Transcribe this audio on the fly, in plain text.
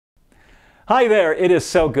Hi there, it is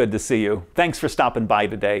so good to see you. Thanks for stopping by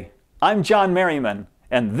today. I'm John Merriman,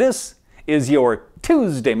 and this is your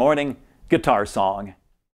Tuesday morning guitar song.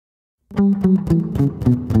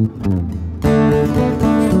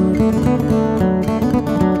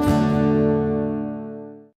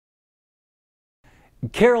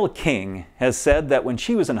 Carole King has said that when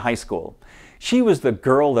she was in high school, she was the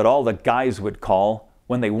girl that all the guys would call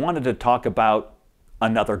when they wanted to talk about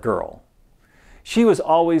another girl. She was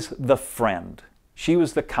always the friend. She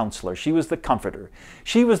was the counselor. She was the comforter.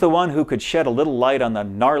 She was the one who could shed a little light on the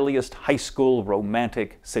gnarliest high school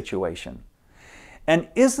romantic situation. And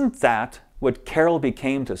isn't that what Carole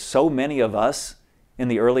became to so many of us in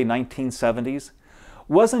the early 1970s?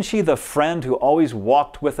 Wasn't she the friend who always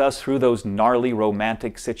walked with us through those gnarly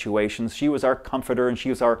romantic situations? She was our comforter and she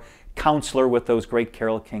was our counselor with those great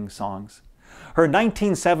Carole King songs. Her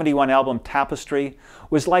 1971 album Tapestry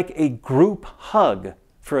was like a group hug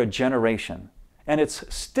for a generation, and it's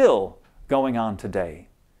still going on today.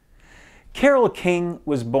 Carole King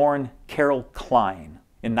was born Carole Klein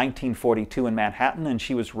in 1942 in Manhattan, and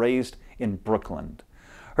she was raised in Brooklyn.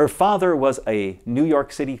 Her father was a New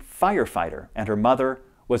York City firefighter, and her mother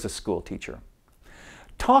was a school teacher.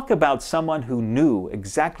 Talk about someone who knew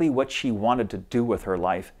exactly what she wanted to do with her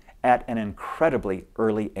life at an incredibly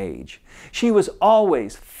early age. She was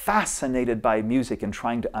always fascinated by music and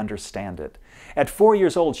trying to understand it. At 4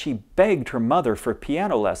 years old, she begged her mother for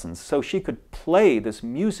piano lessons so she could play this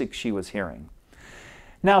music she was hearing.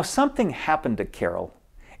 Now, something happened to Carole,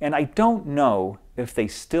 and I don't know if they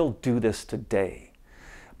still do this today.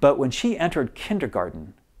 But when she entered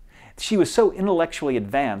kindergarten, she was so intellectually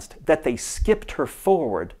advanced that they skipped her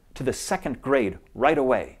forward to the second grade right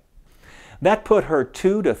away. That put her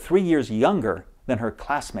 2 to 3 years younger than her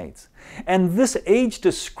classmates. And this age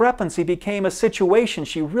discrepancy became a situation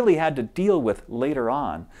she really had to deal with later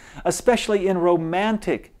on, especially in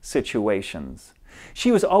romantic situations. She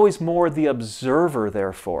was always more the observer,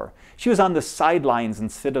 therefore. She was on the sidelines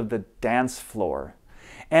instead of the dance floor.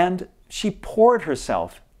 And she poured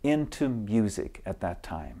herself into music at that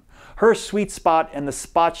time. Her sweet spot and the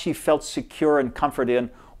spot she felt secure and comfort in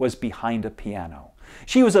was behind a piano.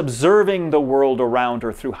 She was observing the world around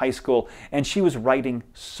her through high school, and she was writing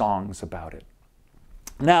songs about it.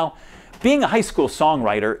 Now, being a high school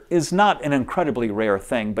songwriter is not an incredibly rare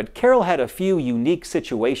thing, but Carole had a few unique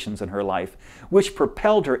situations in her life which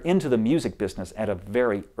propelled her into the music business at a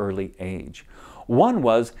very early age. One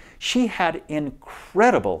was she had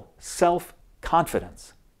incredible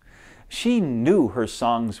self-confidence. She knew her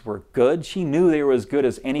songs were good. She knew they were as good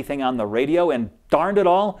as anything on the radio, and darned it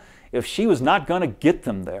all, if she was not going to get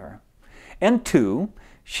them there. And two,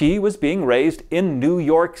 she was being raised in New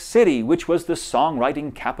York City, which was the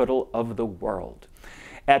songwriting capital of the world.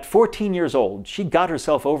 At 14 years old, she got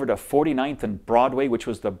herself over to 49th and Broadway, which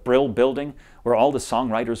was the Brill building where all the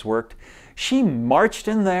songwriters worked. She marched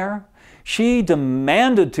in there. She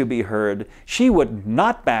demanded to be heard. She would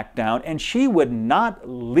not back down, and she would not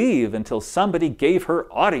leave until somebody gave her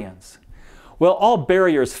audience. Well, all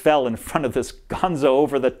barriers fell in front of this gonzo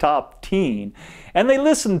over-the-top teen, and they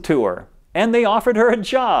listened to her, and they offered her a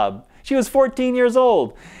job. She was 14 years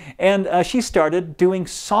old, and she started doing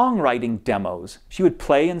songwriting demos. She would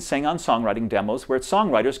play and sing on songwriting demos where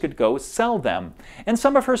songwriters could go sell them. And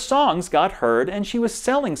some of her songs got heard, and she was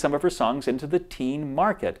selling some of her songs into the teen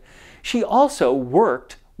market. She also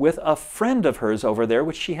worked with a friend of hers over there,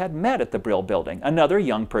 which she had met at the Brill building, another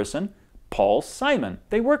young person, Paul Simon.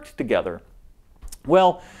 They worked together.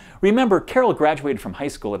 Well, remember, Carole graduated from high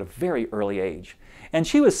school at a very early age, and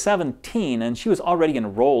she was 17, and she was already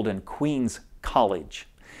enrolled in Queens College.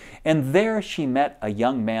 And there she met a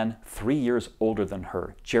young man 3 years older than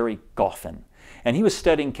her, Jerry Goffin. And he was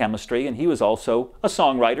studying chemistry, and he was also a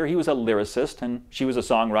songwriter. He was a lyricist, and she was a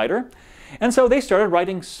songwriter. And so they started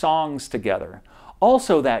writing songs together.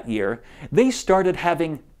 Also that year, they started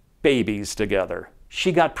having babies together.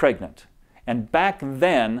 She got pregnant, and back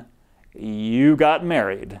then, you got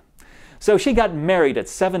married. So she got married at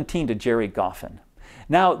 17 to Jerry Goffin.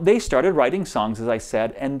 Now, they started writing songs, as I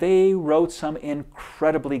said, and they wrote some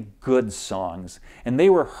incredibly good songs. And they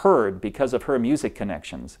were heard because of her music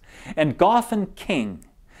connections. And Goffin King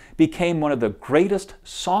became one of the greatest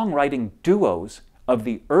songwriting duos of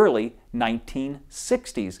the early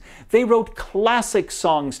 1960s. They wrote classic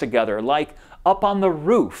songs together like Up on the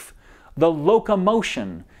Roof, The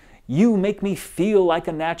Locomotion, You Make Me Feel Like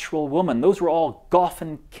a Natural Woman. Those were all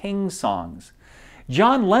Goffin King songs.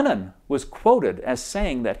 John Lennon was quoted as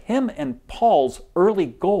saying that him and Paul's early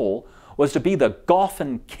goal was to be the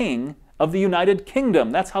Goffin King of the United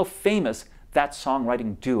Kingdom. That's how famous that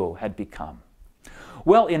songwriting duo had become.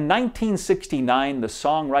 Well, in 1969, the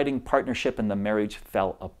songwriting partnership and the marriage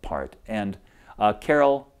fell apart, and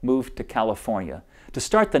Carole moved to California to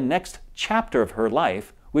start the next chapter of her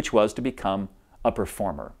life, which was to become a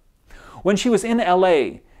performer. When she was in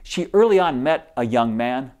LA, she early on met a young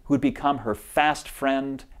man who would become her fast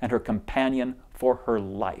friend and her companion for her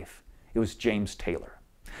life. It was James Taylor.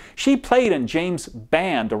 She played in James'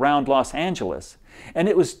 band around Los Angeles, and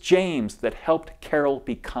it was James that helped Carole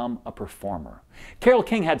become a performer. Carole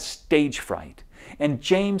King had stage fright, and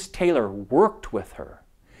James Taylor worked with her.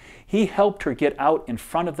 He helped her get out in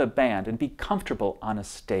front of the band and be comfortable on a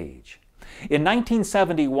stage. In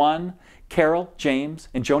 1971, Carole, James,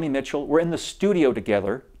 and Joni Mitchell were in the studio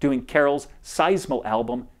together doing Carole's seismal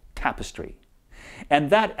album, Tapestry. And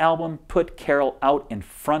that album put Carole out in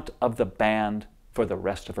front of the band for the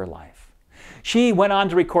rest of her life. She went on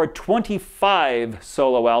to record 25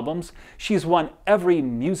 solo albums. She's won every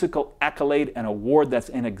musical accolade and award that's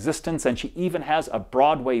in existence, and she even has a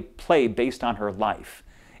Broadway play based on her life.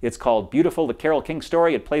 It's called Beautiful, the Carole King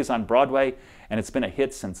Story. It plays on Broadway, and it's been a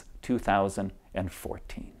hit since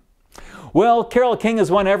 2014. Well, Carole King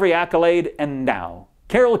has won every accolade, and now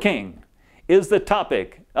Carole King is the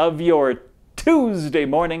topic of your Tuesday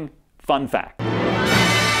morning fun fact.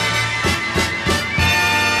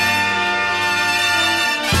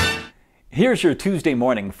 Here's your Tuesday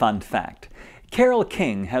morning fun fact. Carole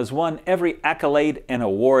King has won every accolade and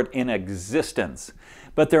award in existence,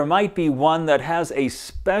 but there might be one that has a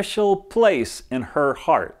special place in her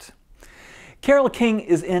heart. Carole King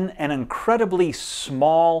is in an incredibly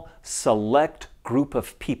small, select group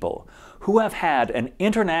of people who have had an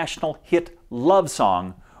international hit love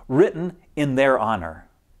song written in their honor.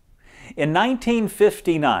 In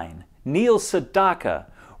 1959, Neil Sedaka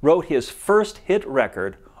wrote his first hit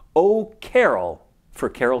record, "Oh Carole," for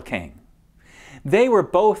Carole King. They were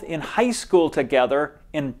both in high school together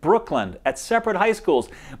in Brooklyn at separate high schools,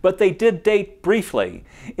 but they did date briefly.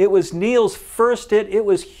 It was Neil's first hit. It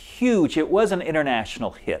was huge. It was an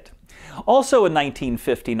international hit. Also in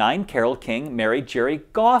 1959, Carole King married Jerry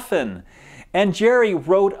Goffin, and Jerry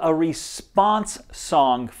wrote a response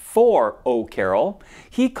song for "Oh Carole."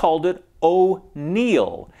 He called it "Oh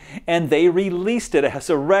Neil," and they released it as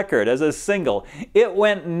a record, as a single. It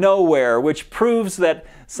went nowhere, which proves that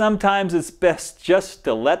sometimes it's best just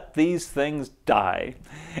to let these things die.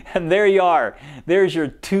 And there you are. There's your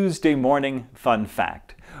Tuesday morning fun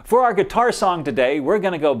fact. For our guitar song today, we're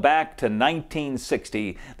going to go back to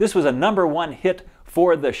 1960. This was a #1 hit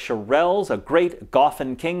for the Shirelles, a great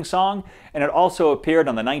Goffin King song, and it also appeared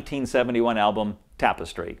on the 1971 album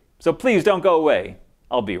Tapestry. So please don't go away.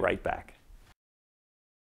 I'll be right back.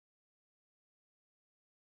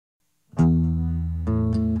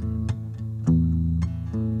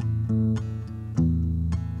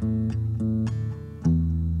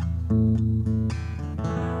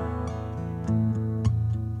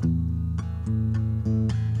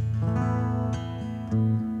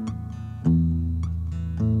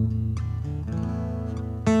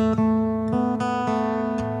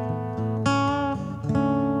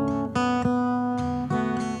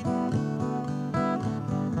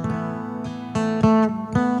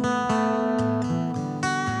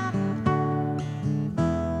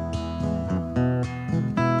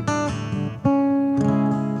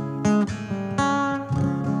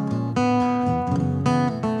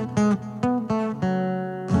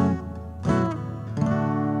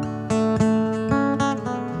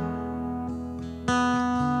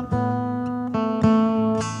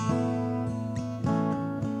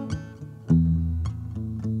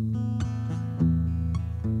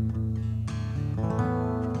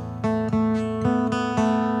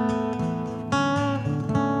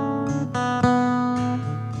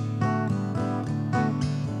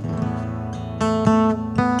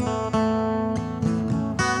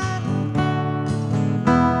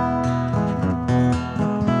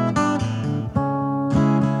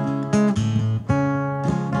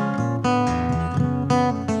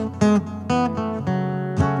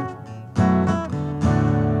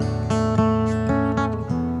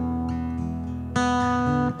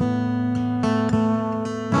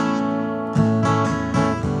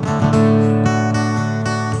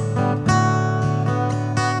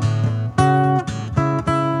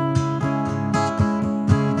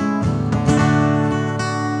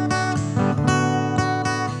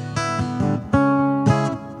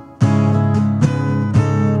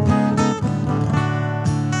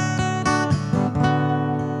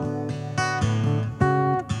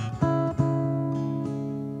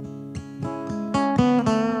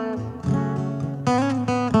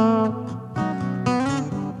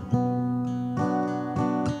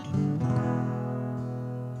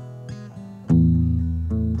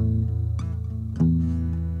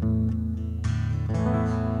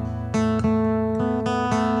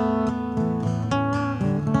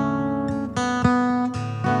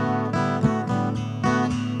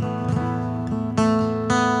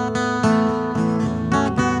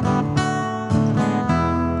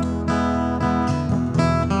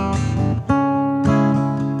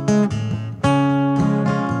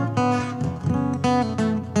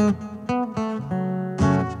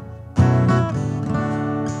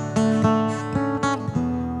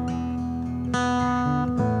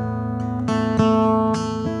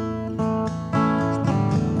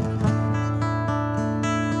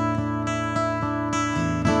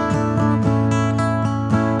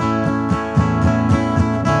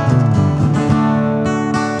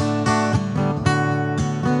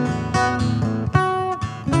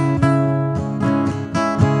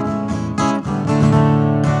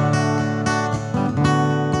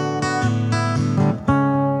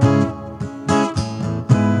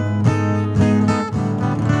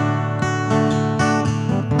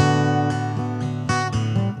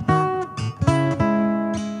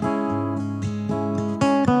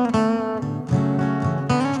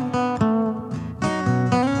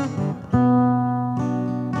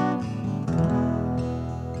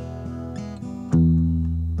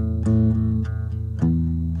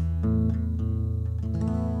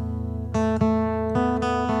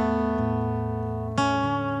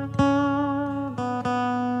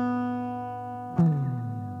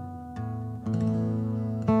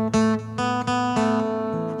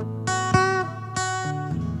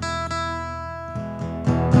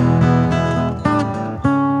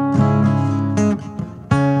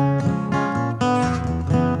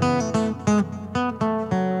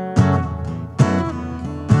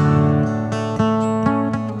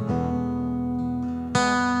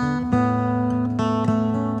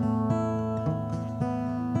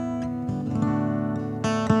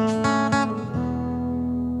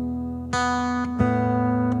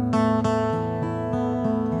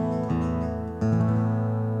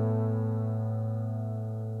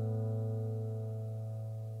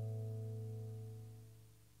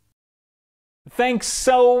 Thanks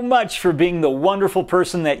so much for being the wonderful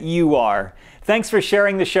person that you are. Thanks for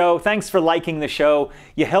sharing the show. Thanks for liking the show.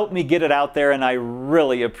 You help me get it out there, and I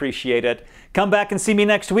really appreciate it. Come back and see me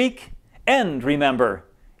next week. And remember,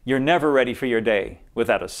 you're never ready for your day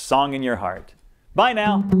without a song in your heart. Bye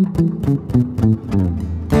now.